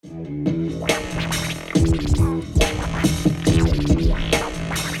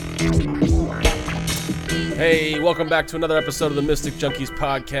Hey, welcome back to another episode of the Mystic Junkies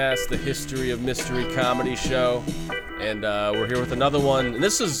podcast, the history of mystery comedy show. And we're here with another one. And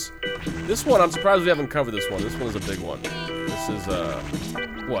this one, I'm surprised we haven't covered this one. This one is a big one. This is,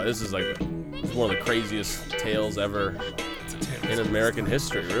 it's one of the craziest tales ever in American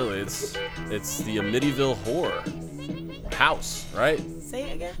history, really. It's the Amityville Horror house, right? Say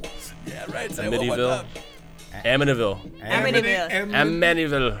it again. Yeah, right. Amityville.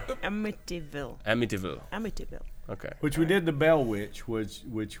 Amityville. Okay. Which we did the Bell Witch, which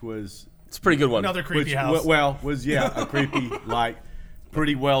was It's a pretty good one. Another creepy house. Was a creepy,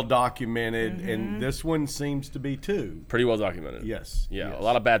 pretty well documented, and this one seems to be too. Pretty well documented. Yes. Yeah, yes. A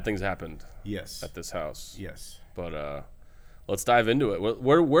lot of bad things happened. Yes. At this house. Yes. But let's dive into it.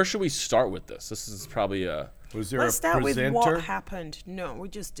 Where should we start with this? This is probably Was there Let's a start presenter? with what happened. No, we're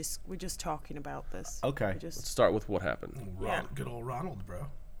just talking about this. Okay. Let's start with what happened. Good old Ronald, bro.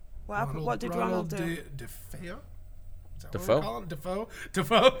 What did Ronald do? DeFeo? Is that Defoe? what we call him?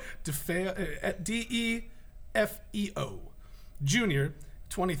 DeFeo. DeFeo. Jr.,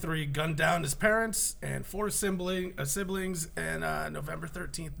 23, gunned down his parents and four siblings on November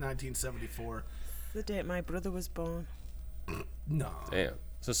 13th, 1974. The date my brother was born. No. Damn.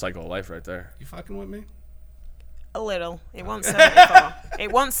 It's a cycle of life right there. You fucking with me? A little. It wasn't 74.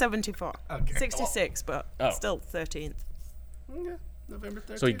 It wasn't 74. Okay. 66, but still 13th. Yeah, November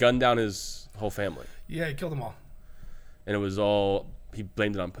 13th. So he gunned down his whole family. Yeah, he killed them all. And it was all, he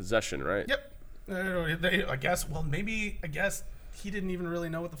blamed it on possession, right? Yep. I guess he didn't even really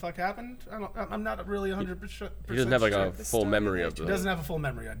know what the fuck happened. I'm not really 100%. He doesn't have like sure. a full memory of He it. doesn't have a full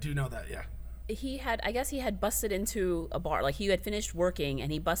memory. I do know that, yeah. He had busted into a bar. Like, he had finished working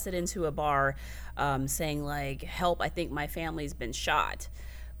and he busted into a bar saying, like, help, I think my family's been shot.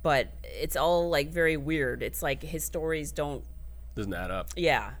 But it's all, like, very weird. It's like his stories doesn't add up.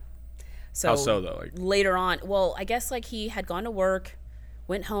 Yeah. So How so, though? Like, later on, well, I guess, like, he had gone to work,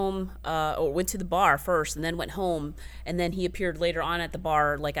 went home, or went to the bar first and then went home, and then he appeared later on at the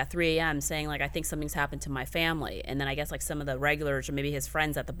bar, like, at 3 a.m. saying, like, I think something's happened to my family. And then I guess, like, some of the regulars or maybe his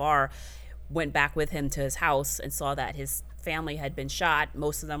friends at the bar went back with him to his house and saw that his family had been shot.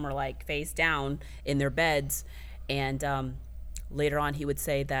 Most of them were, like, face down in their beds. And later on he would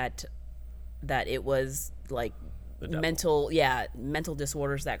say that it was, like, mental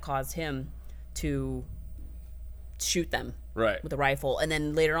disorders that caused him to shoot them with a rifle. And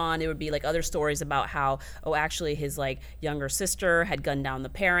then later on it would be, like, other stories about how, actually his, like, younger sister had gunned down the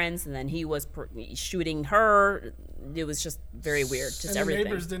parents, and then he was shooting her. It was just very weird. Just and everything. The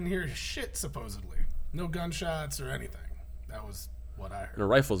neighbors didn't hear shit, supposedly. No gunshots or anything. That was what I heard. and a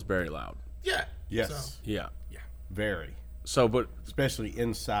rifle's very loud. Yeah. Yes. So, Yeah. Very. So, but Especially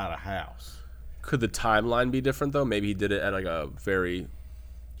inside a house. could the timeline be different, though? Maybe he did it at, like, a very...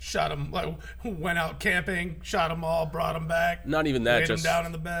 Shot him, like, went out camping, shot them all, brought them back. Not even that, laid just... them down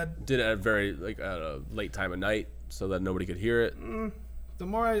in the bed. Did it at a late time of night so that nobody could hear it. The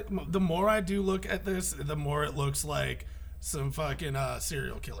more I do look at this, the more it looks like some fucking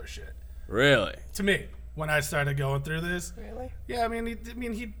serial killer shit. Really? To me, when I started going through this. Really? Yeah,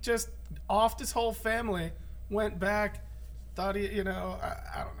 he just offed his whole family, went back, thought I don't know.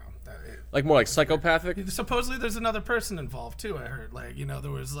 Like more like psychopathic? Supposedly there's another person involved too, I heard. Like,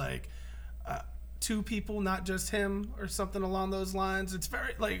 there was like two people, not just him, or something along those lines. It's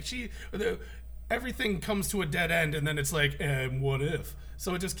very, like, everything comes to a dead end, and then it's like, and what if?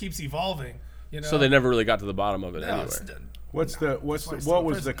 So it just keeps evolving, So they never really got to the bottom of it anyway. What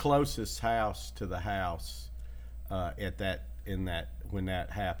was the closest house to the house when that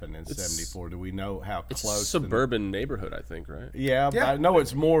happened in 74? Do we know how It's close? a suburban neighborhood, I think, right? Yeah, but I know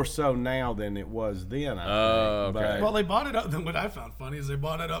it's more so now than it was then. I think. Okay. Well, they bought it up. What I found funny is they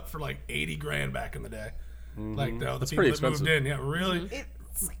bought it up for like $80,000 back in the day. Mm-hmm. Like the That's people pretty that moved expensive. in. Yeah, really.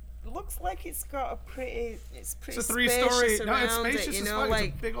 It looks like it's got it's pretty It's a 3-story. spacious No, it's around spacious it, as fuck. like,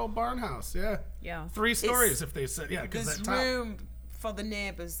 It's a big old barn house. Yeah. Yeah. 3 stories if they said, yeah, because there's that top. room for the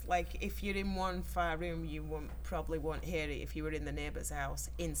neighbours. Like, if you're in one far room, you probably won't hear it if you were in the neighbour's house,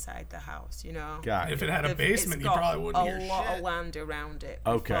 inside the house, Got If it. it had a basement, you probably wouldn't hear shit. a lot of land around it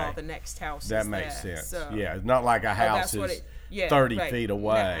Okay. before the next house That is makes there. sense. So, Yeah, it's not like a house is 30 feet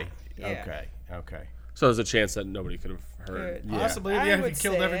away. Nah, yeah. Okay. So there's a chance that nobody could have heard. Yeah. Possibly, I yeah, if would he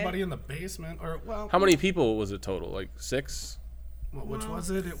killed say- everybody in the basement. Or, well. How many people was it total? Like 6? Which was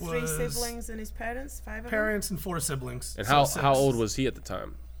it? It was 3 siblings and his parents, 5 of them. parents and 4 siblings. And So how 6. old was he at the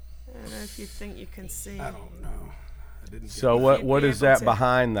time? I don't know if you think you can see. I don't know. I didn't. So You'd what be is able that to-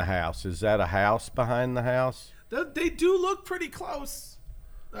 behind the house? Is that a house behind the house? They do look pretty close.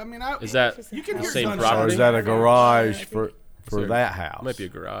 I mean, Is that you can the hear same gunshots. Or property? is that a garage I for that house? Might be a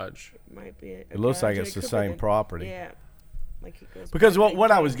garage. Might be. It looks like it's the same property. Yeah. Like it goes Because back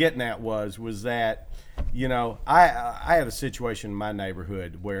what I was getting at was that, you know, I had a situation in my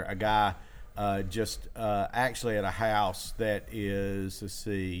neighborhood where a guy just actually at a house that is, let's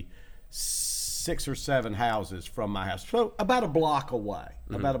see, 6 or 7 houses from my house, so about a block away,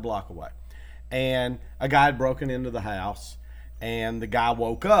 and a guy had broken into the house, and the guy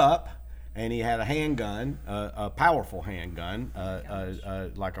woke up. And he had a handgun, a powerful handgun,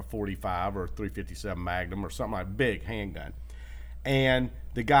 like a 45 or 357 Magnum or something like big handgun. And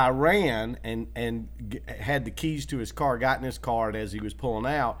the guy ran and had the keys to his car, got in his car, and as he was pulling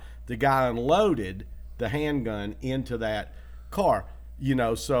out, the guy unloaded the handgun into that car. You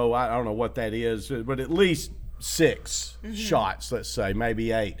know, so I don't know what that is, but at least 6 shots, let's say,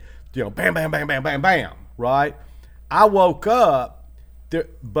 maybe 8. You know, bam, bam, bam, bam, bam, bam, right? I woke up.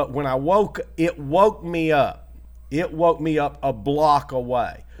 But when I woke, it woke me up. It woke me up a block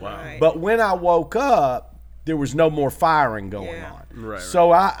away. Wow. Right. But when I woke up, there was no more firing going on. Right.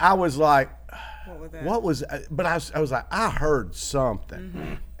 So I was like, What was that? but I was like, I heard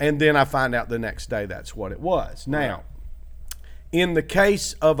something. And then I find out the next day that's what it was. Now, in the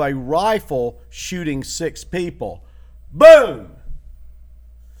case of a rifle shooting 6 people, boom!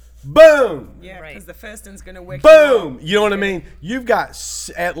 Boom! Yeah, Right. because the first one's going to wake you Boom! up. You know what I mean? You've got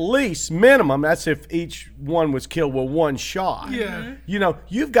at least minimum, that's if each one was killed with 1 shot. Yeah. You know,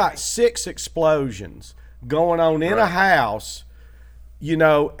 you've got 6 explosions going on in a house, you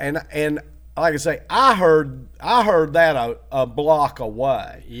know, and like I say, I heard that a block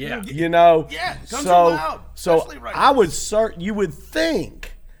away. Yeah. You know? Yeah, guns are loud, So especially right I now. would you would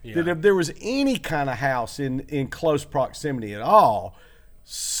think that if there was any kind of house in close proximity at all,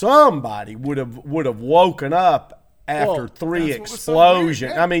 somebody would have woken up after Well, 3 that's what was so weird, explosions.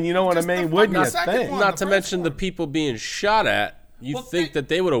 yeah. I mean, you know what I Just the mean? Wouldn't you fucking second think? one. Not the to first mention the one. people being shot at. You Well, think that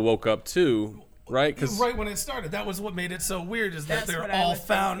they would have woke up too, right? Because Right when it started, that was what made it so weird. Is that That's what I was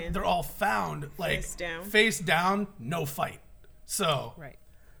thinking. they're all found like Face down. no fight. So Right.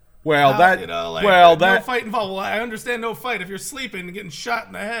 Well, that you know, like, well no that fight involved. Well, I understand no fight. If you're sleeping and getting shot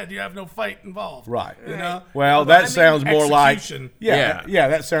in the head, you have no fight involved. right. You know. Well, But I that mean, sounds more like execution. yeah,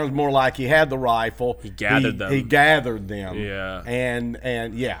 that sounds more like he had the rifle. He gathered them. He gathered them. Yeah. And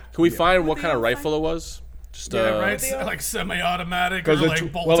yeah. can we find what kind of rifle it was? Just Yeah, right. they all- Like semi-automatic or Because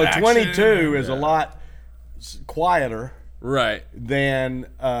like bolt a action. 22 is a lot quieter Right. than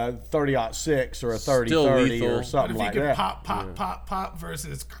a 30-06 or a 30-30 Still or lethal. something But if you like could that. pop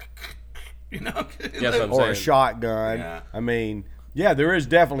versus, you know, Yes, I'm Or saying. a shotgun. Yeah. I mean, yeah, there is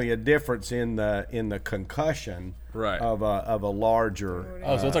definitely a difference in the concussion Right. of a larger.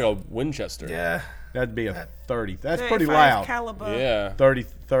 Oh, so it's like a Winchester. yeah. That'd be a 30. That's pretty 35 loud. Caliber. Yeah. 30,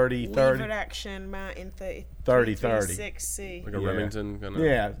 30, 30. Lever action mountain 30. 30. 6C. Like a Remington kind of.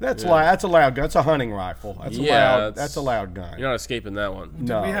 Yeah, that's loud. That's a loud gun. That's a hunting rifle. That's a Yeah, loud. That's a loud gun. You're not escaping that one.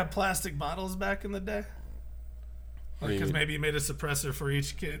 No. Did we have plastic bottles back in the day? do you Because mean? maybe you made a suppressor for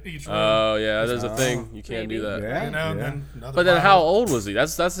each kid, each room. Oh yeah, there's a thing. You can't do that. Yeah. you know, and yeah. then another But then, bottle. how old was he?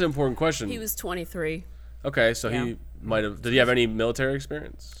 That's the important question. He was 23. Okay, so Yeah. he might have. Did he have any military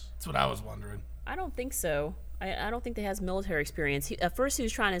experience? That's what I was wondering. I don't think so. I don't think that he has military experience. At first, he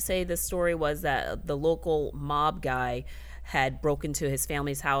was trying to say this story was that the local mob guy had broken into his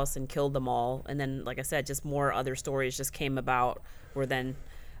family's house and killed them all. And then, like I said, just more other stories just came about where then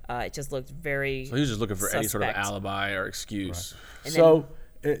it just looked very. So he was just looking for any sort of suspect. alibi or excuse.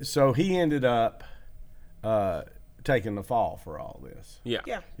 And So he ended up taking the fall for all this. Yeah.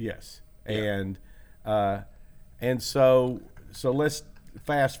 Yeah. Yes, and so let's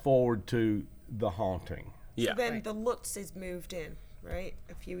fast forward to the haunting. Yeah. Then the Lutz is moved in, right?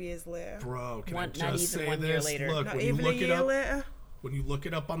 A few years later. Bro, can I Not just even say 1 year this? later. Look, Not when you even a look it year up, later. when you look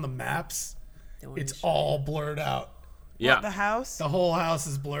it up on the maps, Don't it's wanna all blurred out. Yeah. The house. The whole house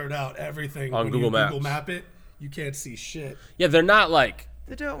is blurred out. Everything On when Google you Maps. Google Map it, you can't see shit. Yeah, they're not like.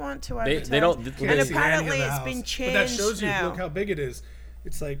 They don't want to They- advertise. they don't- You they- can't and see apparently any of the it's house. been But changed that shows you, now. look how big it is.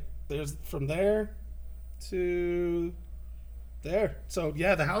 It's like there's from there to there. So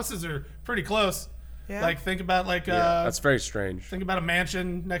yeah, the houses are pretty close. Yeah. Like think about like That's very strange. think about a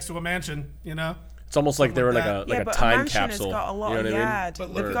mansion next to a mansion, you know? It's almost like they were in like like a that. like yeah, a but time a mansion capsule. has got a lot you know of what I mean? yard.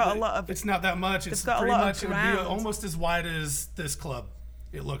 But They've got a lot of. it's not that much. It's got a pretty lot of much it would be ground. almost as wide as this club.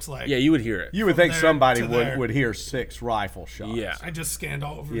 It looks like. Yeah, you would hear it. You would think there somebody to there. would hear 6 rifle shots. Yeah. I just scanned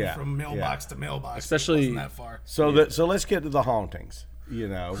all over Yeah, from mailbox to mailbox. Especially- it wasn't that far. So let's get to the hauntings. You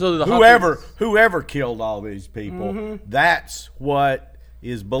know, So the whoever killed all these people, Mm-hmm. that's what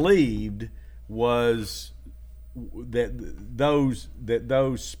is believed was those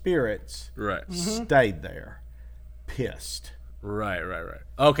spirits Right. stayed there, pissed. Right.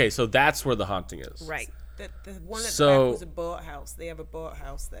 Okay, so that's where the haunting is. Right. The one at the So- back was a boathouse. They have a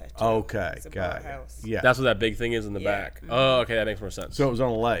boathouse there. Too. Okay, It's a got it. boathouse. Yeah. That's what that big thing is in the Yeah. back. Oh, okay, that makes more sense. So it was on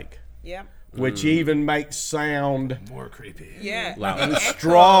a lake, Yeah. which even makes sound More creepy. Yeah. Loud. It echoes.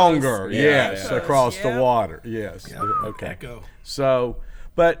 stronger. Yeah, Yes, yeah. across Yeah. the water. Yes. Yep. Okay. Echo. So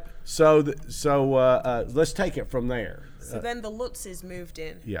let's take it from there. So then the Lutzes moved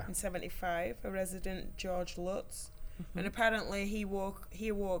in. Yeah. In 75, a resident, George Lutz. And apparently he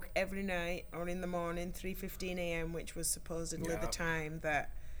awoke every night or in the morning, 3:15 a.m., which was supposedly the time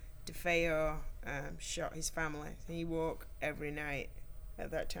that DeFeo shot his family. He woke every night at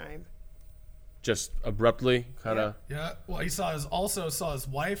that time. Just abruptly, kind of. Yeah. Well, he also saw his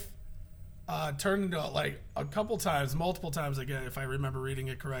wife turned into like a couple times, multiple times again, if I remember reading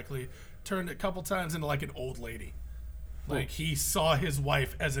it correctly, turned a couple times into like an old lady. Like he saw his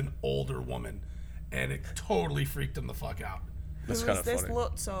wife as an older woman, and it totally freaked him the fuck out. That's Who kind was of this, funny.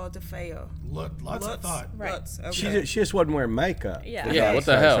 Lutz or DeFeo? Lots of thought. Right. Lutz, okay. She just wasn't wearing makeup. Yeah. for Yeah, God's what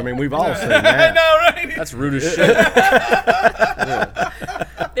the sakes. hell? I mean, we've all seen I that. know, right? That's rude as shit.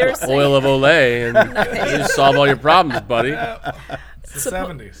 They're saying, Oil of Olay, and you just solve all your problems, buddy. It's the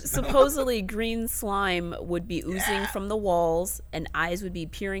 70s. supposedly green slime would be oozing from the walls, and eyes would be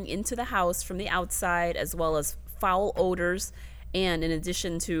peering into the house from the outside, as well as foul odors. And in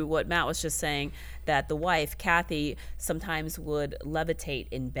addition to what Matt was just saying, that the wife, Kathy, sometimes would levitate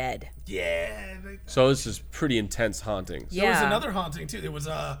in bed. Yeah. So this is pretty intense hauntings. Yeah. There was another haunting too. It was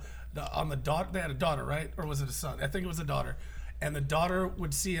on the daughter. They had a daughter, right? Or was it a son? I think it was a daughter. And the daughter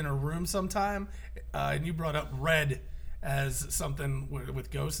would see in her room sometime, and you brought up red as something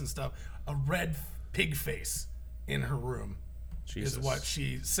with ghosts and stuff. A red pig face in her room Jesus. is what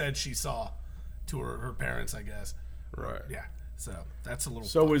she said she saw to her parents, I guess. Right. Yeah. So that's a little.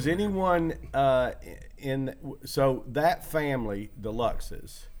 So was fucking weird. anyone so that family, the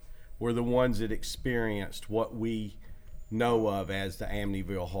Luxes, were the ones that experienced what we know of as the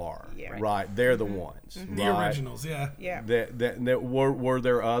Amityville Horror, Yeah. right? They're the ones, the right? originals? Yeah. Yeah. That were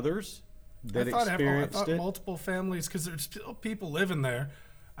there others that I thought experienced it? multiple families, because there's still people living there.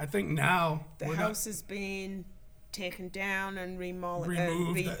 I think now The we're house has been taken down and Removed.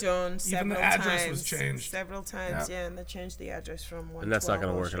 redone Even several the address times. was changed. Several times, Yeah. yeah, and they changed the address from 112 And that's not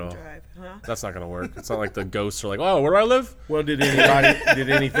gonna work at Ocean all. Drive. Huh? That's not going to work. It's not like the ghosts are like, oh, where do I live? Well, did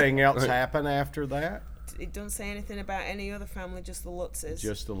anything else happen after that? It don't say anything about any other family, just the Lutzes.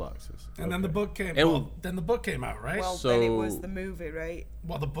 Just the Luxes. And then the book came. And- Then the book came out, right? well, So- then it was the movie, right?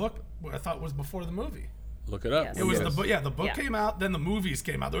 Well, the book I thought was before the movie. Look it up. Yes. It was Yes. the book. Yeah, the book Yeah. came out. Then the movies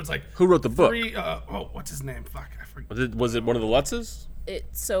came out. There was like Who wrote the book? three. What's his name? Fuck, I forget. Was it one of the Lutzes?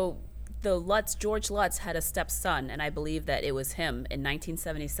 So the George Lutz had a stepson, and I believe that it was him in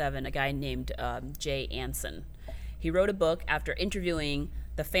 1977, a guy named Jay Anson. He wrote a book after interviewing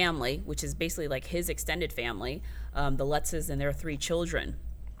the family, which is basically like his extended family, the Lutzes and their 3 children.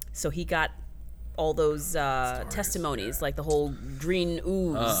 So he got all those testimonies, like the whole green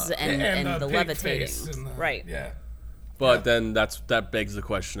ooze and the pig levitating. face and the- Right. Yeah. But then that begs the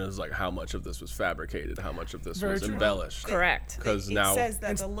question is like how much of this was fabricated, how much of this Very was true. embellished. Correct. Because It now says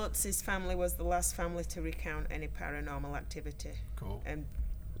that the Lutzes family was the last family to recount any paranormal activity. Cool. And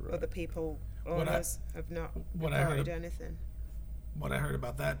other people, What I- owners, have not what I heard reported of- anything. What I heard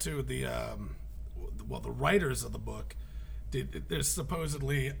about that too, the writers of the book there's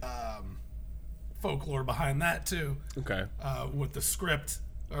supposedly folklore behind that too. okay. With the script,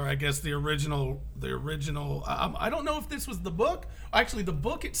 or I guess the original. I don't know if this was the book. Actually, the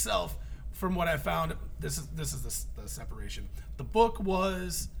book itself, from what I found, this is the separation. The book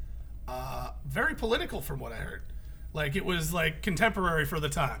was very political, from what I heard. Like it was like contemporary for the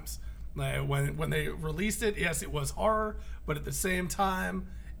times. Like when they released it, yes, it was horror, but at the same time,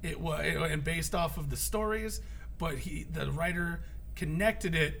 it was and based off of the stories. But the writer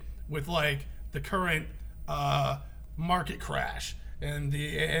connected it with like the current market crash and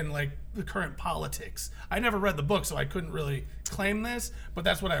like the current politics. I never read the book, so I couldn't really claim this, but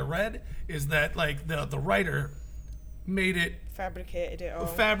that's what I read, is that like the writer made it, Fabricated it all.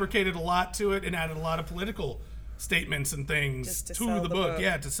 fabricated a lot to it and added a lot of political statements and things Just to to sell the the book. book.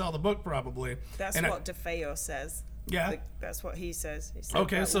 Yeah, to sell the book probably. That's And what DeFeo says. Yeah. That's what he says. He said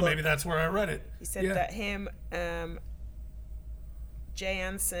Okay, that, so look, maybe that's where I read it. He said Yeah. that him, Jay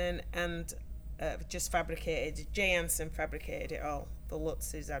Anson, and Jay Anson fabricated it all. The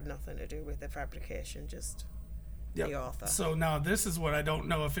Lutzes had nothing to do with the fabrication, just Yep. the author. So now this is what I don't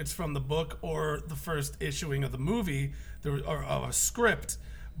know if it's from the book or the first issuing of the movie, or a script,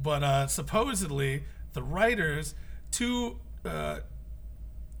 but supposedly the writers, there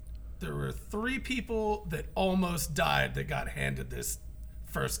were 3 people that almost died that got handed this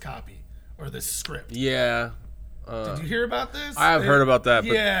first copy or this script. Yeah. Did you hear about this? I've heard about that.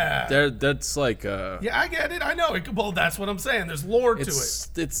 But Yeah. that's like. Yeah, I get it. I know. Well, that's what I'm saying. There's lore to it.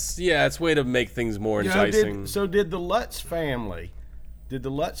 It's a way to make things more enticing. So did the Lutz family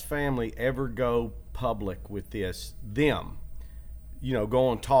ever go public with this? Them, go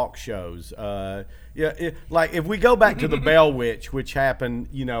on talk shows. Like if we go back to the Bell Witch, which happened,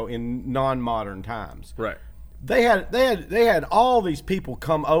 in non-modern times. Right. They had all these people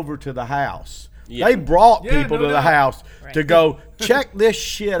come over to the house. Yeah. They brought people to the house to go check this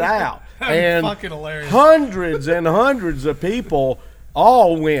shit out. And fucking hilarious. Hundreds and hundreds of people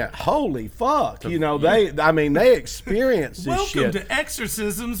all went, holy fuck. They experienced this shit. Welcome to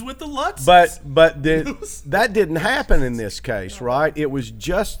Exorcisms with the Lutzes. But that didn't happen in this case, right? It was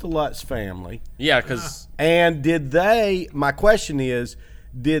just the Lutz family. Yeah, because... And my question is,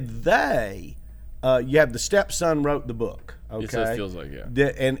 did they... you have the stepson wrote the book, okay? So it feels like,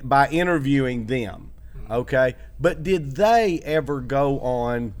 yeah. And by interviewing them, okay? But did they ever go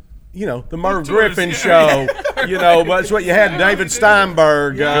on, the Merv Griffin show? That's what you had, David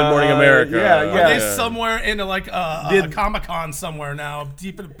Steinberg. Good Morning America. Yeah. Are they somewhere into like a Comic-Con somewhere now,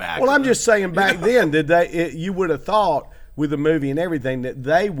 deep in the back? Well, I'm just saying back then, you would have thought with the movie and everything that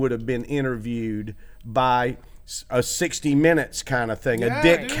they would have been interviewed by a 60 Minutes kind of thing, a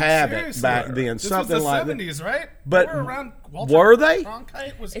Dick Cavett back then, this something was the like 70s, that. right? But they were around were they?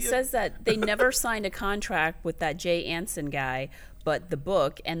 It says that they never signed a contract with that Jay Anson guy, but the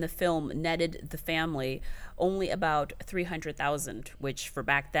book and the film netted the family only about $300,000, which for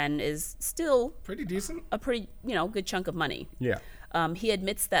back then is still pretty decent, a pretty good chunk of money. Yeah. He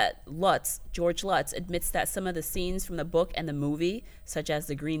admits that George Lutz admits that some of the scenes from the book and the movie, such as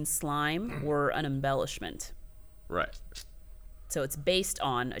the green slime, were an embellishment. Right. So it's based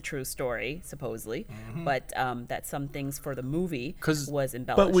on a true story, supposedly, but that some things for the movie was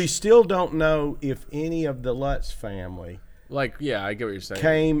embellished. But we still don't know if any of the Lutz family, I get what you're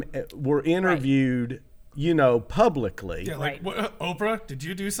saying. were interviewed, publicly. Yeah, like Oprah, did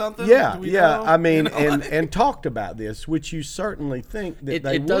you do something? Yeah, know? I mean, and talked about this, which you certainly think that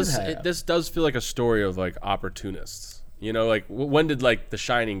they would have. This does feel like a story of like opportunists. When did The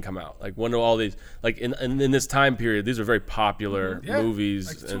Shining come out? When do all these in this time period? These are very popular movies.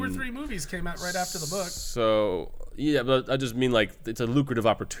 Like 2 or 3 movies came out right after the book. So yeah, but I just mean it's a lucrative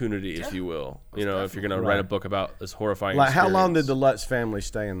opportunity, if you will. If you're gonna write a book about this horrifying. How long did the Lutz family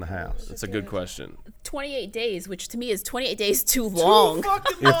stay in the house? That's a good question. 28 days, which to me is 28 days too long.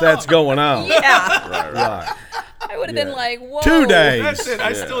 If that's going on. Yeah. Right. I would have been like, whoa. 2 days. That's it.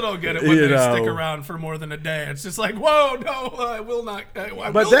 I still don't get it when they stick around for more than a day. It's just like, whoa, no, I will not.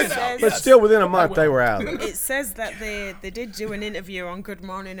 But still within a month they were out. It says that they did do an interview on Good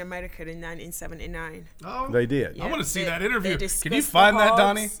Morning America in 1979. Oh, they did. I want to see that interview. Can you discussed find the that, hordes-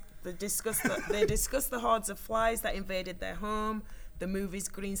 Donnie? They discussed the hordes of flies that invaded their home, the movie's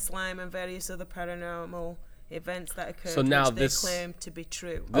green slime, and various other paranormal events that occurred, So now which they claim to be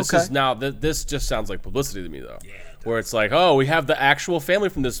true. This just sounds like publicity to me, though. Yeah, where it's like, oh, we have the actual family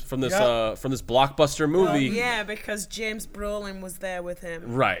from this blockbuster movie. Yeah, because James Brolin was there with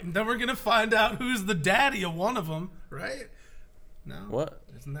him. Right. Then we're gonna find out who's the daddy of one of them, right? No. What?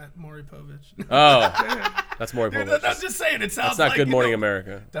 Isn't that Maury Povich? Oh, that's Maury Povich. I'm just saying, it sounds That's not like Good Morning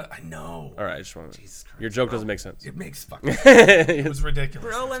America. I know. All right, I just want to. Your joke doesn't make sense. It makes fucking sense. It was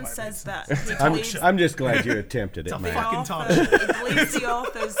ridiculous. Brolin says that. I'm just glad you attempted it, man. Fucking talk. He believes the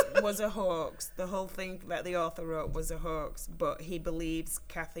author's was a hoax. The whole thing that the author wrote was a hoax, but he believes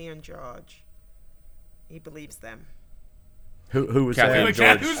Kathy and George. He believes them. Who was Kathy that? and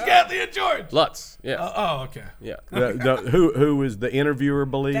George. Who's Kathy and George? Lutz. Yeah. Oh, okay. Yeah. Who was the interviewer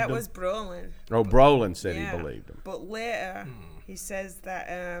believed That him? was Brolin. Oh, Brolin said Yeah. he believed him. But later, he says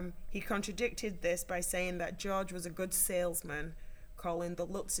that he contradicted this by saying that George was a good salesman, calling the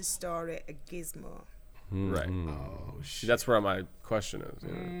Lutz's story a gizmo. Right. Oh, See, that's where my question is.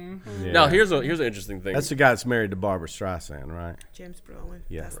 Yeah. Now, here's an interesting thing. That's the guy that's married to Barbara Streisand, right? James Brolin.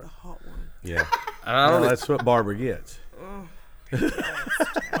 Yeah. That's the hot one. Yeah. I don't know. That's what Barbara gets.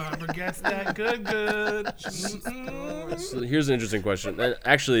 Barbara gets that good. So here's an interesting question. And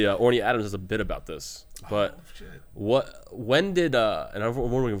actually, Orny Adams has a bit about this. But when did and I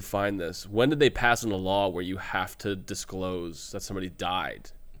wonder if we can find this. When did they pass in a law where you have to disclose that somebody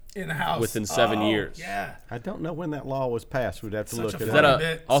died in a house within 7 years. Yeah. I don't know when that law was passed. We'd have to look Such a it Is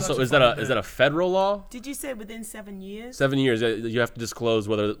that up. is that a federal law? Did you say within 7 years? 7 years, you have to disclose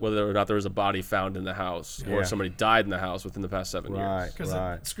whether or not there was a body found in the house or Yeah. somebody died in the house within the past 7 Right, years. Because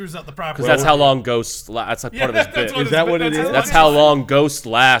right. it screws up the property. Because that's how long ghosts last. That's like part of his bit. Is that what it is? That's how long ghosts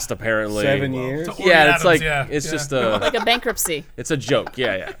last, apparently. 7 years? To Orny Yeah, it's Adams, like yeah, it's yeah. just a Like a bankruptcy. it's a joke.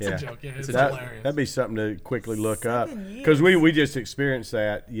 Yeah. Yeah. a joke. Yeah, it's That, hilarious. that'd be something to quickly look up 7 years. because we just experienced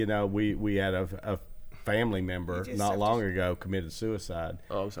that. You know, we had a family member just not have long ago committed suicide.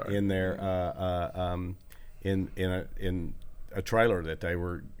 Oh, I'm sorry. In their in a trailer that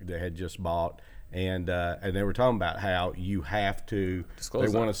they had just bought. And they were talking about how you have to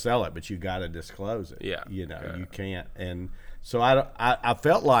Disclose they want that. to sell it, but you got to disclose it. Yeah. You know, Yeah. you can't. And so I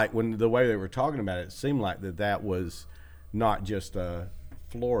felt like when the way they were talking about it, it seemed like that was not just a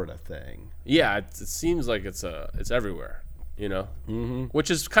Florida thing. Yeah, it seems like it's everywhere, you know,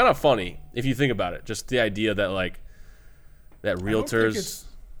 which is kind of funny if you think about it. Just the idea that that realtors.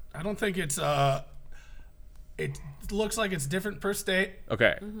 I don't think it's it looks like it's different per state,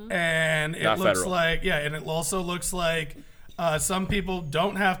 Okay, and it Not looks federal. like and it also looks like some people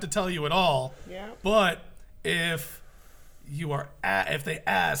don't have to tell you at all. Yeah. But if you are if they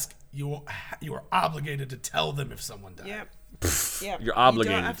ask, you are obligated to tell them if someone died. Yep. Yep. You're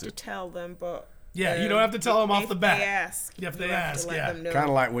obligated You don't have to. to tell them, but Yeah, you don't have to tell them off the bat. If they If they ask, ask, you have to let yeah. them know. Kind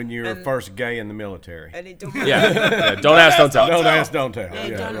of like when you were And- first gay in the military. And it don't yeah. Don't ask, don't tell. Don't ask, don't tell.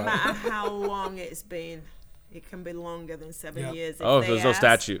 It Yeah, doesn't right. matter how long it's been. It can be longer than 7 Yeah. years. Oh, If if they there's no ask-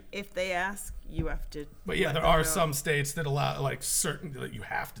 statute. If they ask, you have to. But yeah, let there them are know. some states that allow certain that you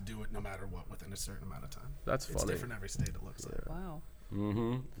have to do it no matter what within a certain amount of time. That's It's funny. different every state. It looks like. Wow.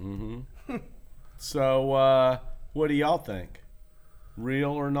 So, what do y'all think?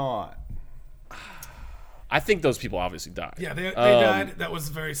 Real or not? I think those people obviously died. Yeah, they died. That was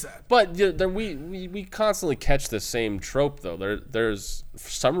very sad. But we constantly catch the same trope though. There's for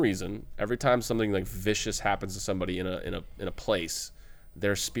some reason every time something like vicious happens to somebody in a place,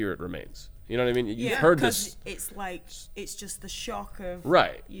 their spirit remains. You know what I mean? You've Yeah, heard 'cause this, it's like it's just the shock of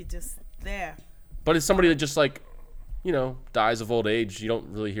right? you just there. But it's somebody that just dies of old age. You don't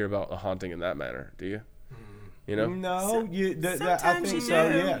really hear about a haunting in that manner, do you? You know? No, I Sometimes think you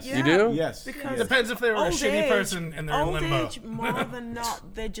so. do. Yes, Yeah. You do? Yes. Because Depends if they were a old shitty age- person and they're in old limbo. age, more than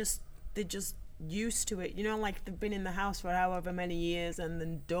not, they're just used to it. You know, like they've been in the house for however many years and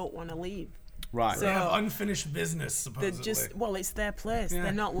then don't want to leave. Right. They have So- unfinished business, They're supposedly. it's their place. Yeah.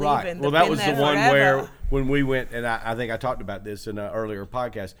 They're not leaving. Right. Well, They've that been was the there one forever. where when we went, and I think I talked about this in an earlier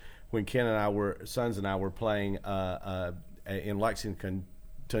podcast, when Ken and I were playing in Lexington,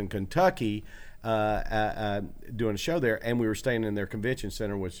 Kentucky, doing a show there, and we were staying in their convention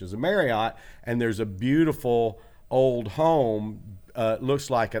center, which is a Marriott, and there's a beautiful old home, looks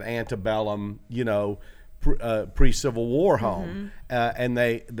like an antebellum, pre-Civil War home, and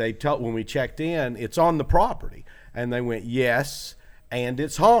they told when we checked in, it's on the property, and they went yes, and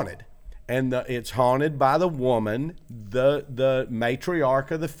it's haunted. And it's haunted by the woman, the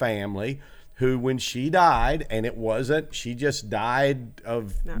matriarch of the family, who, when she died, and she just died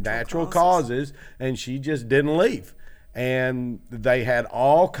of natural causes, and she just didn't leave. And they had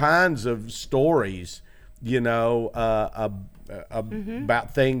all kinds of stories,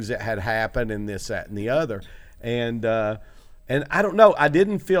 about things that had happened and this, that, and the other. And I don't know, I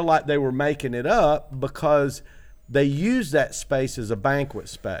didn't feel like they were making it up because they use that space as a banquet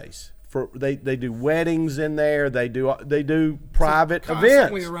space. They do weddings in there. They do private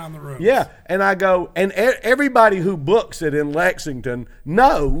Constantly events around the room. Yeah, and I go, and everybody who books it in Lexington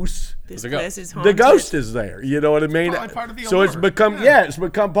knows This The place is the haunted. ghost is there. You know what I mean? probably part of the so it's allure. become Yeah. it's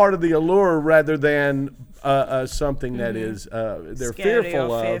become part of the allure rather than something that is they're Scary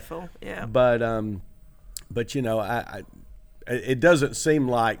fearful or of. fearful. Yeah. But it doesn't seem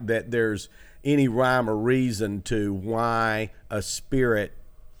like that there's any rhyme or reason to why a spirit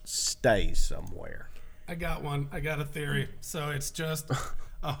stays somewhere. I got one. I got a theory. So it's just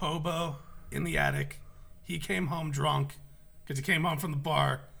a hobo in the attic. He came home drunk because he came home from the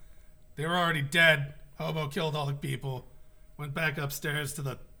bar. They were already dead. Hobo killed all the people. Went back upstairs to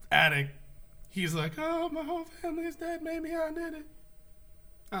the attic. He's like, oh, my whole family's dead. Maybe I did it.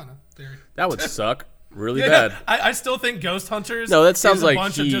 I don't know. Theory. That would suck really Yeah, bad. I still think Ghost Hunters. No, that sounds is a like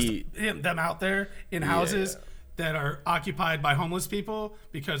bunch of just he- them out there in houses that are occupied by homeless people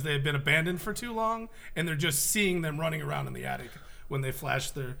because they've been abandoned for too long, and they're just seeing them running around in the attic when they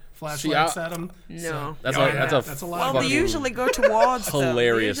flash their flashlights at them. No. That's Oh, a yeah, that's a lot Well, of they fucking- usually go towards them.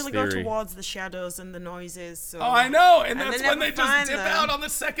 hilarious They usually theory. go towards the shadows and the noises. So. Oh, I know, and And that's they when never they just find dip them. out on the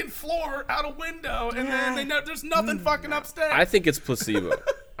second floor out a window, and Yeah. then there's nothing fucking upstairs. I think it's placebo.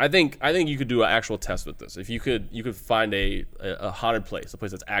 I think you could do an actual test with this. If you could find a haunted place, a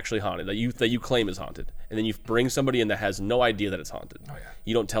place that's actually haunted, that you claim is haunted, and then you bring somebody in that has no idea that it's haunted. Oh, yeah.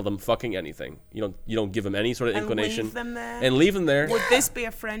 You don't tell them fucking anything. You don't give them any sort of inclination. And leave them there? Would this be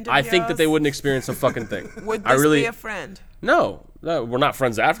a friend of I yours? think that they wouldn't experience a fucking thing. Would this be a friend? No, we're not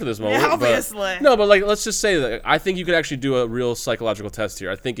friends after this moment. Yeah, obviously. But like, let's just say that I think you could actually do a real psychological test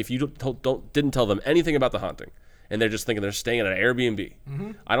here. I think if you didn't tell them anything about the haunting, and they're just thinking they're staying at an Airbnb,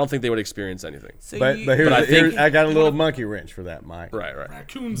 I don't think they would experience anything. So but I got a little monkey wrench for that, Mike. Right.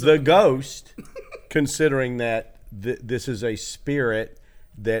 Raccoons. The ghost, considering that this is a spirit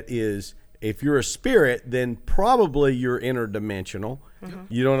that is, if you're a spirit, then probably you're interdimensional.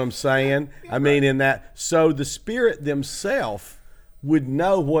 You know what I'm saying? I mean, in that, so the spirit themselves would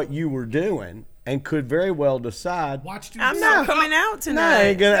know what you were doing and could very well decide. I'm not coming out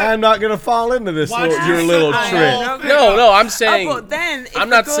tonight. I'm not gonna fall into this your little trick. No, I'm saying. But then, if I'm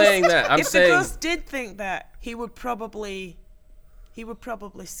not saying that. I'm saying the ghost did think that, he would probably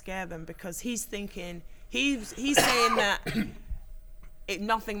scare them, because he's thinking he's saying that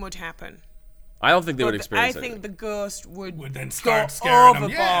nothing would happen. I don't think they would experience it. I think the ghost would then go start scaring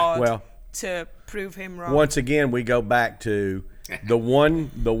them. overboard to prove him wrong. Once again, we go back to the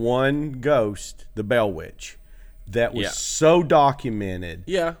one ghost, the Bell Witch, that was so documented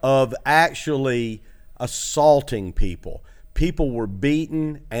of actually assaulting people. People were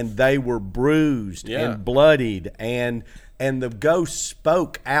beaten and they were bruised and bloodied, and the ghost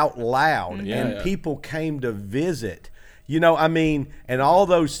spoke out loud, and people came to visit. You know, I mean, and all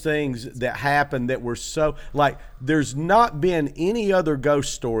those things that happened that were so, like, there's not been any other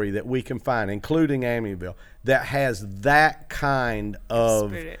ghost story that we can find, including Amityville, that has that kind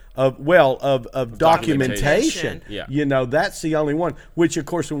of documentation. Yeah. You know, that's the only one, which, of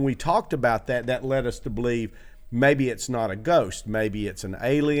course, when we talked about that led us to believe maybe it's not a ghost. Maybe it's an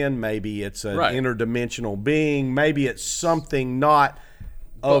alien. Maybe it's an interdimensional being. Maybe it's something not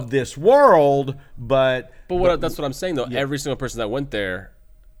of this world, but that's what I'm saying, though. Every single person that went there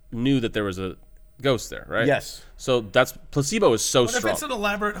knew that there was a ghost there, right? Yes. So placebo is so strong. If it's an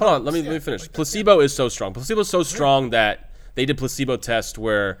elaborate Hold on, let me finish. Like placebo is so strong. Placebo is so strong that they did placebo tests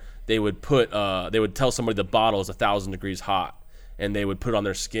where they would tell somebody the bottle is 1,000 degrees hot, and they would put it on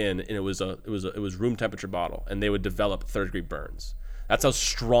their skin, and it was room temperature bottle, and they would develop 3rd-degree burns. That's how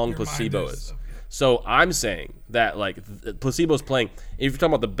strong placebo is. So I'm saying that, like, placebo's playing. If you're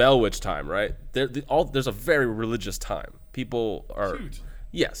talking about the Bell Witch time, right? There's a very religious time. People are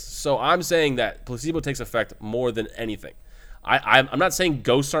yes. So I'm saying that placebo takes effect more than anything. I'm not saying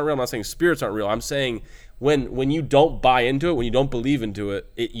ghosts aren't real. I'm not saying spirits aren't real. I'm saying when you don't buy into it, when you don't believe into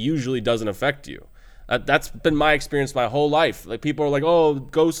it, it usually doesn't affect you. That's been my experience my whole life. Like, people are like, oh,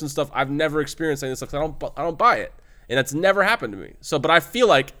 ghosts and stuff. I've never experienced any of this stuff. I don't buy it. And that's never happened to me. So, but I feel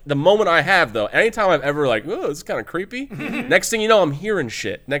like the moment I have, though, anytime I've ever like, oh, this is kind of creepy. Next thing you know, I'm hearing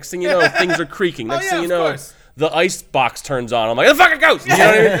shit. Next thing you know, things are creaking. Next thing you know, the ice box turns on. I'm like, the fucking ghost. You know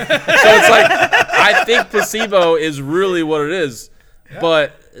what I mean? So it's like, I think placebo is really what it is. Yeah.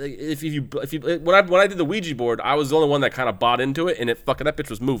 But when I did the Ouija board, I was the only one that kind of bought into it, and that bitch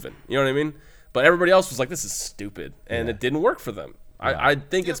was moving. You know what I mean? But everybody else was like, this is stupid, and it didn't work for them. I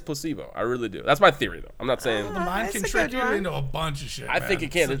think it's placebo. I really do. That's my theory, though. I'm not saying the mind can trick you into a bunch of shit. I think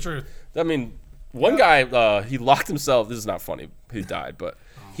it can. It's the truth. I mean, one guy, he locked himself. This is not funny. He died, but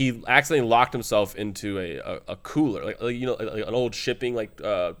he accidentally locked himself into a cooler, like an old shipping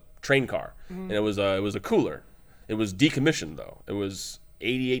train car, and it was a cooler. It was decommissioned though. It was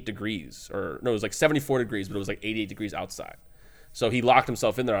 88 degrees, it was like 74 degrees, but it was like 88 degrees outside. So he locked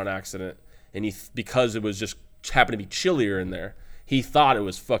himself in there on accident, and because it was just happened to be chillier in there. He thought it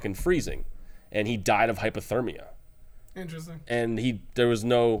was fucking freezing, and he died of hypothermia. Interesting. And there was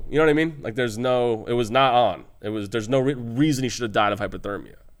no, you know what I mean? Like, it was not on. There's no reason he should have died of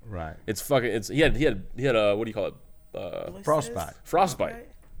hypothermia. Right. He had a, what do you call it? Frostbite.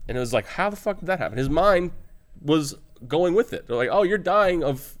 And it was like, how the fuck did that happen? His mind was going with it. They're like, oh, you're dying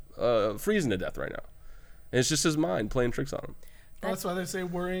of freezing to death right now. And it's just his mind playing tricks on him. That's why they say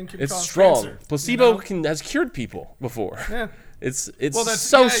worrying can it's cause strong. cancer. Placebo has cured people before. Yeah. It's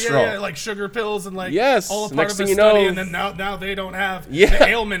strong. Yeah, like sugar pills and like all a part of the study, and then now they don't have the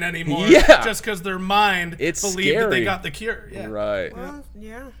ailment anymore just because their mind believed that they got the cure. Yeah. Right. Well,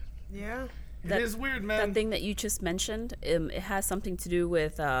 yeah. It is weird, man. That thing that you just mentioned, it has something to do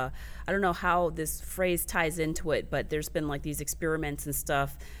with, I don't know how this phrase ties into it, but there's been like these experiments and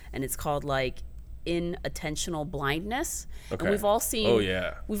stuff, and it's called like inattentional blindness. Okay. And we've all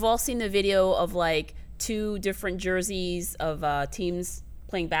seen the video of like 2 different jerseys of teams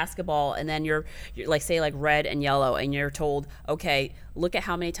playing basketball, and then you're like, say like red and yellow, and you're told, okay, look at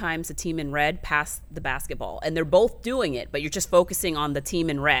how many times the team in red passed the basketball, and they're both doing it, but you're just focusing on the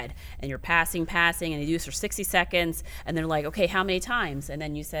team in red, and you're passing, and you do this for 60 seconds, and they're like, okay, how many times? And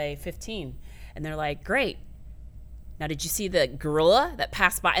then you say 15, and they're like, great. Now, did you see the gorilla that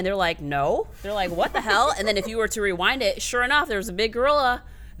passed by? And they're like, no. They're like, what the hell? And then if you were to rewind it, sure enough, there was a big gorilla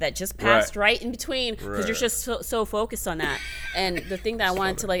that just passed right in between, because you're just so focused on that. And the thing that I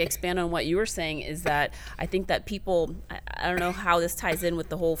wanted to like expand on what you were saying is that I think that people, I don't know how this ties in with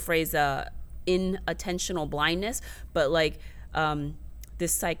the whole phrase inattentional blindness, but like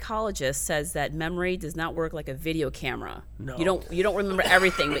this psychologist says that memory does not work like a video camera. No. You don't remember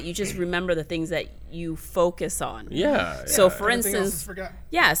everything, but you just remember the things that you focus on. Yeah. So for instance,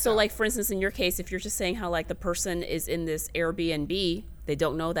 so like for instance, in your case, if you're just saying how like the person is in this Airbnb, they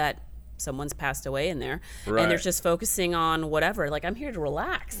don't know that someone's passed away in there, and they're just focusing on whatever. Like, I'm here to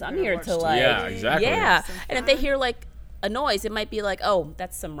relax. I'm here to like, yeah, exactly. Yeah. And if they hear like a noise, it might be like, oh,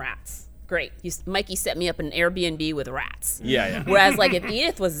 that's some rats. Great. Mikey set me up in an Airbnb with rats. Yeah. Whereas, like, if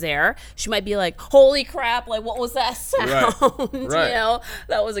Edith was there, she might be like, holy crap, like, what was that sound? Right. You know,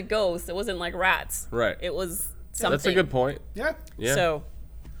 that was a ghost. It wasn't like rats. Right. It was something. That's a good point. Yeah. So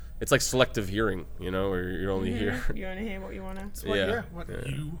it's like selective hearing, you know, where you're only here. You only hear what you want to. What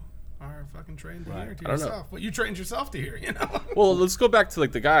you are fucking trained to hear to yourself. What you trained yourself to hear, you know? Well, let's go back to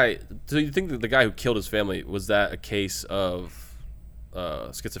like the guy. Do you think that the guy who killed his family, was that a case of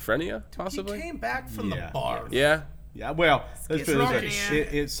schizophrenia, possibly? He came back from the bar. Yeah. Yeah, well, let's put it this way.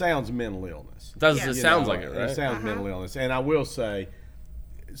 Yeah. It sounds mental illness. It sounds like it, right? It sounds mental illness. And I will say,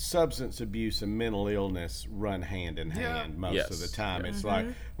 substance abuse and mental illness run hand in hand most of the time. It's like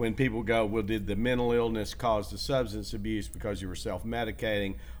when people go, well, did the mental illness cause the substance abuse because you were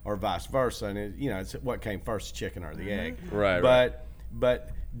self-medicating, or vice versa? And it, it's what came first, the chicken or the egg? Right.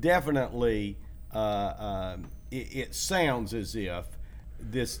 But definitely, it sounds as if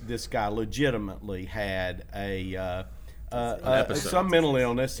this guy legitimately had some mental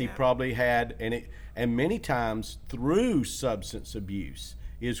illness. He probably had, and many times through substance abuse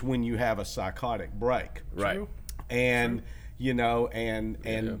is when you have a psychotic break, right? And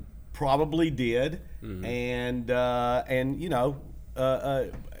and probably did, and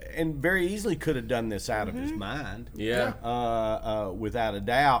very easily could have done this out of his mind, without a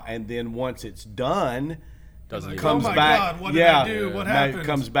doubt. And then once it's done, comes back. God, what did I do? What happened?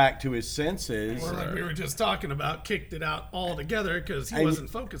 Comes back to his senses. Or like we were just talking about, kicked it out altogether because he wasn't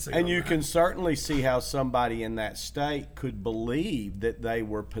focusing. And on you that. can certainly see how somebody in that state could believe that they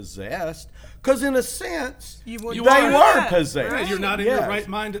were possessed, because in a sense, they were possessed. Right. You're not in your right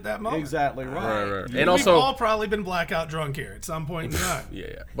mind at that moment. Exactly right. Right. And also, we've all probably been blackout drunk here at some point in time.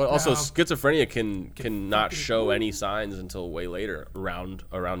 Yeah. But also, schizophrenia can not show any signs until way later, around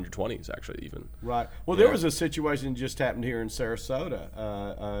your 20s, actually, even. Right. Well, there was a situation just happened here in Sarasota.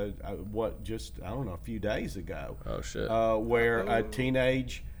 I don't know, a few days ago. Oh shit. Where a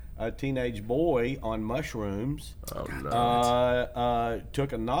teenage boy on mushrooms took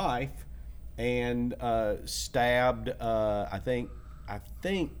a knife and stabbed. I think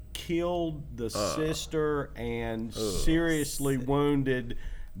killed the sister and seriously wounded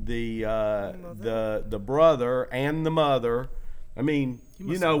the brother and the mother. I mean,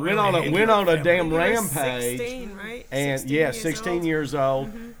 went on a damn rampage. 16, right? And 16 years old,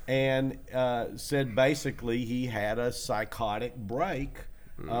 and said basically he had a psychotic break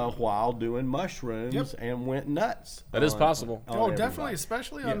while doing mushrooms and went nuts. That is possible. Definitely,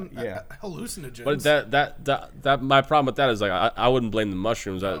 especially on hallucinogens. But that my problem with that is like I wouldn't blame the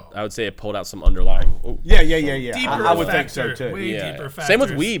mushrooms. I would say it pulled out some underlying. Yeah. I would think so too. Deeper factors. Same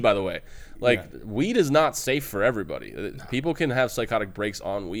with weed, by the way. Weed is not safe for everybody. No. People can have psychotic breaks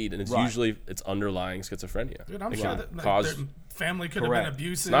on weed, and it's usually underlying schizophrenia. Dude, I'm sure that their family could have been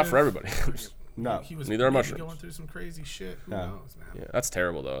abusive. It's not for everybody. No, he was neither are mushrooms. Going through some crazy shit. Who knows, man? Yeah, that's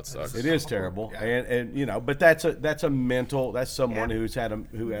terrible though. It sucks. It is terrible, and but that's someone who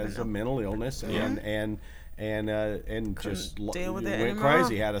has a mental illness and just deal with it went anymore.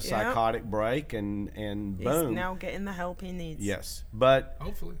 crazy, had a psychotic break, and boom. He's now getting the help he needs. Yes, but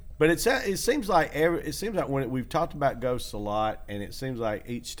hopefully. But it seems like when we've talked about ghosts a lot, and it seems like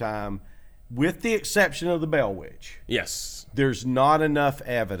each time, with the exception of the Bell Witch, yes, there's not enough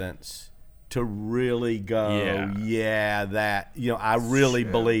evidence to really go, I really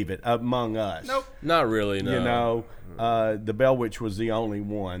believe it among us. Nope, not really. No. The Bell Witch was the only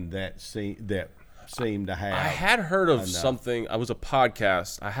one that seemed to have. I had heard of something. I was a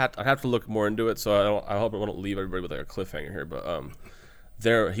podcast. I'd have to look more into it. So I hope I don't leave everybody with like a cliffhanger here. But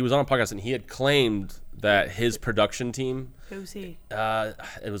he was on a podcast and he had claimed that his production team. Who's he?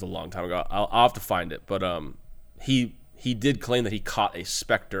 It was a long time ago. I'll have to find it, but he did claim that he caught a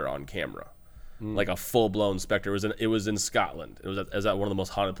specter on camera, like a full blown specter. It was in Scotland. It was at one of the most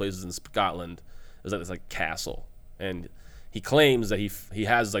haunted places in Scotland. It was at this like castle, and he claims that he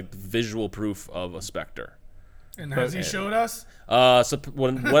has like visual proof of a specter. And has he showed us? So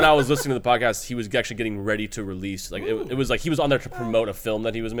when I was listening to the podcast, he was actually getting ready to release. Like it was like he was on there to promote a film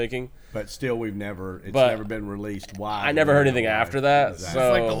that he was making. But still, it's never been released. Why? I never heard anything after that. Exactly.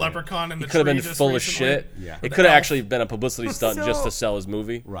 So It's like the leprechaun in the he could have tree been just full of recently. shit. Yeah. It could have actually been a publicity stunt just to sell his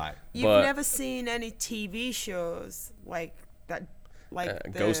movie. Right. You've But- never seen any TV shows like that, like the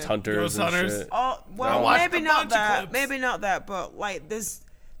Ghost Hunters Ghost and Hunters. shit. Oh I well, watched maybe a not bunch of that. clips. Maybe not that. But like, there's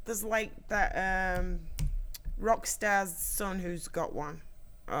like that Rockstar's son who's got one.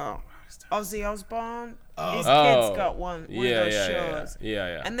 Oh, Ozzy Osbourne. His kid's got one. One of those shows.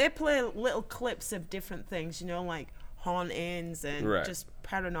 Yeah. And they play little clips of different things, you know, like hauntings and Right. just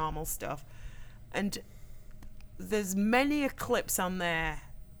paranormal stuff. And there's many clips on there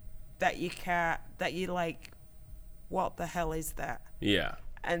that you like, what the hell is that? Yeah.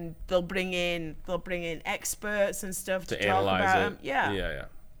 And they'll bring in experts and stuff to talk Analyze about it. them. Yeah. Yeah.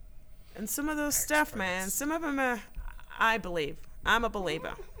 And some of those stuff, man, some of them are, I believe. I'm a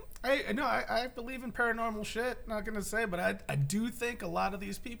believer. I believe in paranormal shit. Not gonna say, but I do think a lot of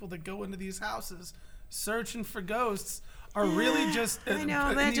these people that go into these houses searching for ghosts are really just I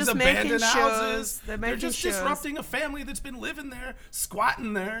know, in they're these just making abandoned shows. houses. They're They're making just shows. disrupting a family that's been living there,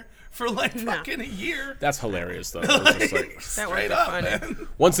 squatting there for like fucking a year. That's hilarious, though. It's just like, That would Straight be up, funny. man.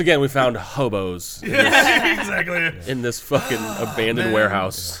 once again, we found hobos Exactly. in this fucking abandoned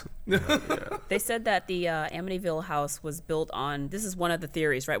warehouse. They said that the Amityville house was built on. This is one of the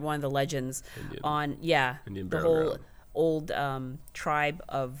theories, right? One of the legends on Indian the burial whole ground. old tribe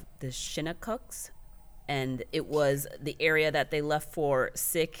of the Shinnecoocks, and it was the area that they left for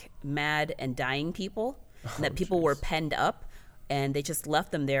sick, mad, and dying people, and that people were penned up, and they just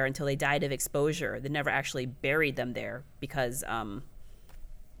left them there until they died of exposure. They never actually buried them there because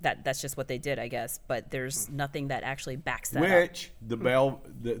that's just what they did, I guess. But there's nothing that actually backs that up. Which the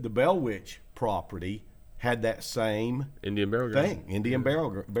Bell Witch property had that same Indian burial ground. thing. Indian burial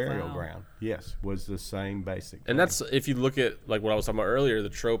Wow. ground. Yes, was the same basic. And thing. that's, if you look at like what I was talking about earlier, the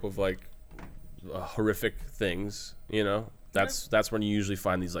trope of like horrific things, you know, that's when you usually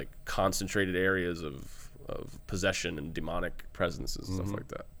find these like concentrated areas of possession and demonic presence and stuff like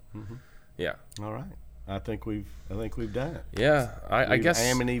that. Yeah. all right. I think we've done it. Yeah. I We've guess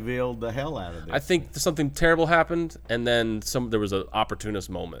Amityville the hell out of this. I think something terrible happened, and then there was an opportunist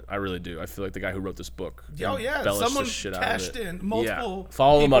moment. I really do. I feel like the guy who wrote this book Oh yeah, embellished someone the shit cashed out of it. in. Multiple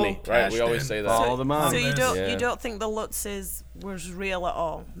Follow the people money, right? We cashed always in. say that. Follow the So money. you Yeah. don't think the Lutzes was real at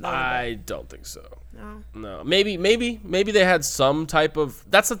all? No. I don't think so. No. No, maybe they had some type of.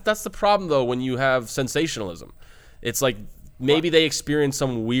 That's the problem though. When you have sensationalism, it's like maybe they experience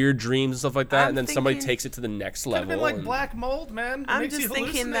some weird dreams and stuff like that, I'm and then somebody thinking- takes it to the next Could have level. been like and- black mold, man. It I'm makes just you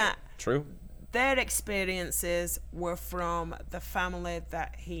thinking hallucinate. that True. their experiences were from the family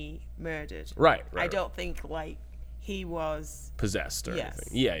that he murdered. Right. I don't think like he was. Possessed or Yes.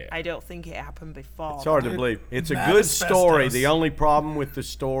 anything. Yeah. I don't think it happened before. It's hard to believe. It's a Mad good story. asbestos. The only problem with the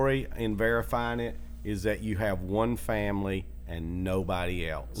story in verifying it is that you have one family and nobody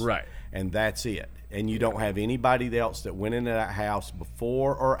else. Right. And that's it. And you don't have anybody else that went into that house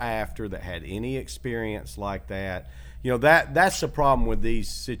before or after that had any experience like that. You know, that's the problem with these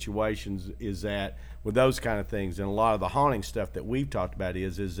situations, is that with those kind of things, and a lot of the haunting stuff that we've talked about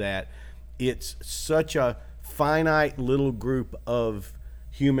is that it's such a finite little group of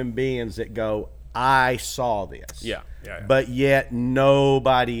human beings that go, I saw this. Yeah. But yet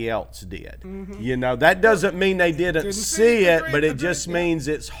nobody else did. You know, that doesn't mean they didn't see it, but it just means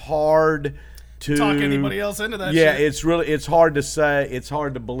it's hard to Talk anybody else into that Yeah, shit. it's hard to say, it's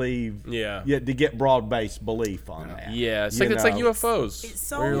hard to believe. Yeah. To get broad-based belief on that. Yeah. It's You like know. UFOs.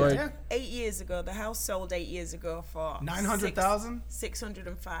 It where you're sold like, 8 years ago. The house sold 8 years ago for 900,000?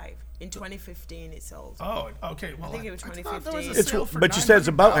 605. In 2015, it sold. Oh, okay. Well, I think it was thought there was a 2015. sale for But you said it's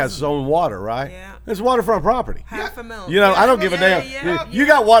a boathouse, 900,000. it's on water, right? Yeah. It's waterfront property. $500,000. You know, I don't give a Yeah, damn. yeah, You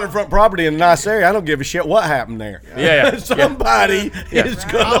got waterfront property in a nice area. I don't give a shit what happened there. Yeah. Somebody is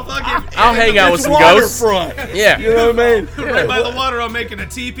I'll gonna. fucking I'll hang out with It's some ghosts. waterfront. Yeah. You know what I mean? right by the water. I'm making a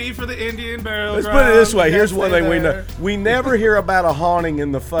teepee for the Indian burial Let's ground. put it this way. You Here's can't one stay thing we know: there. we never hear about a haunting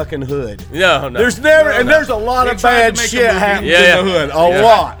in the fucking hood. No. There's never, and No. there's a lot They of tried to bad make a shit movie. happens Yeah, in the yeah. hood. A Yeah.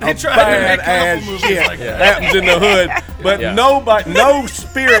 lot They of tried to make bad a couple ass movies shit like that. happens in the hood. But Yeah. nobody, no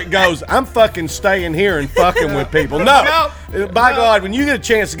spirit goes, I'm fucking staying here and fucking with people. No. By God, when you get a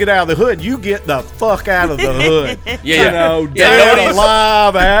chance to get out of the hood, you get the fuck out of the hood. Yeah. You know, Yeah, dead, nobody's-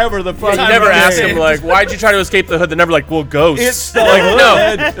 alive, however the fuck. You never ask them, like, why'd you try to escape the hood? They're never like, well, ghosts. It's the like,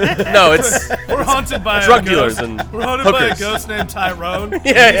 hood. No, it's We're haunted by drug a dealers ghost. and We're haunted by a hookers. ghost named Tyrone. Yeah, He's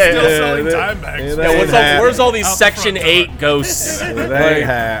still yeah. selling Yeah, time bags. yeah, Yeah, Ain't where's all these Out the Section front door. 8 ghosts? It Like, ain't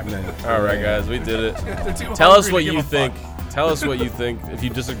happening. all right, guys, we did it. They're too Tell us hungry what to give you a think. fuck. Tell us what you think. If you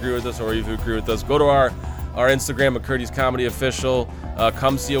disagree with us or if you agree with us, go to our Instagram at Curdy's Comedy Official.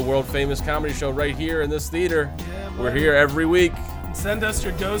 Come see a world famous comedy show right here in this theater. We're here every week. Send us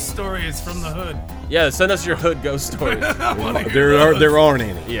your ghost stories from the hood. Yeah, send us your hood ghost stories. There aren't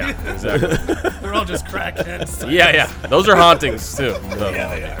any. Yeah, exactly. They're all just crackheads. Yeah. Those are hauntings too. So,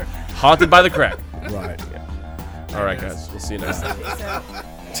 Yeah, they are. haunted by the crack. Right. All right, guys. We'll see you next time. Peace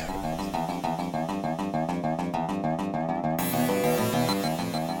out.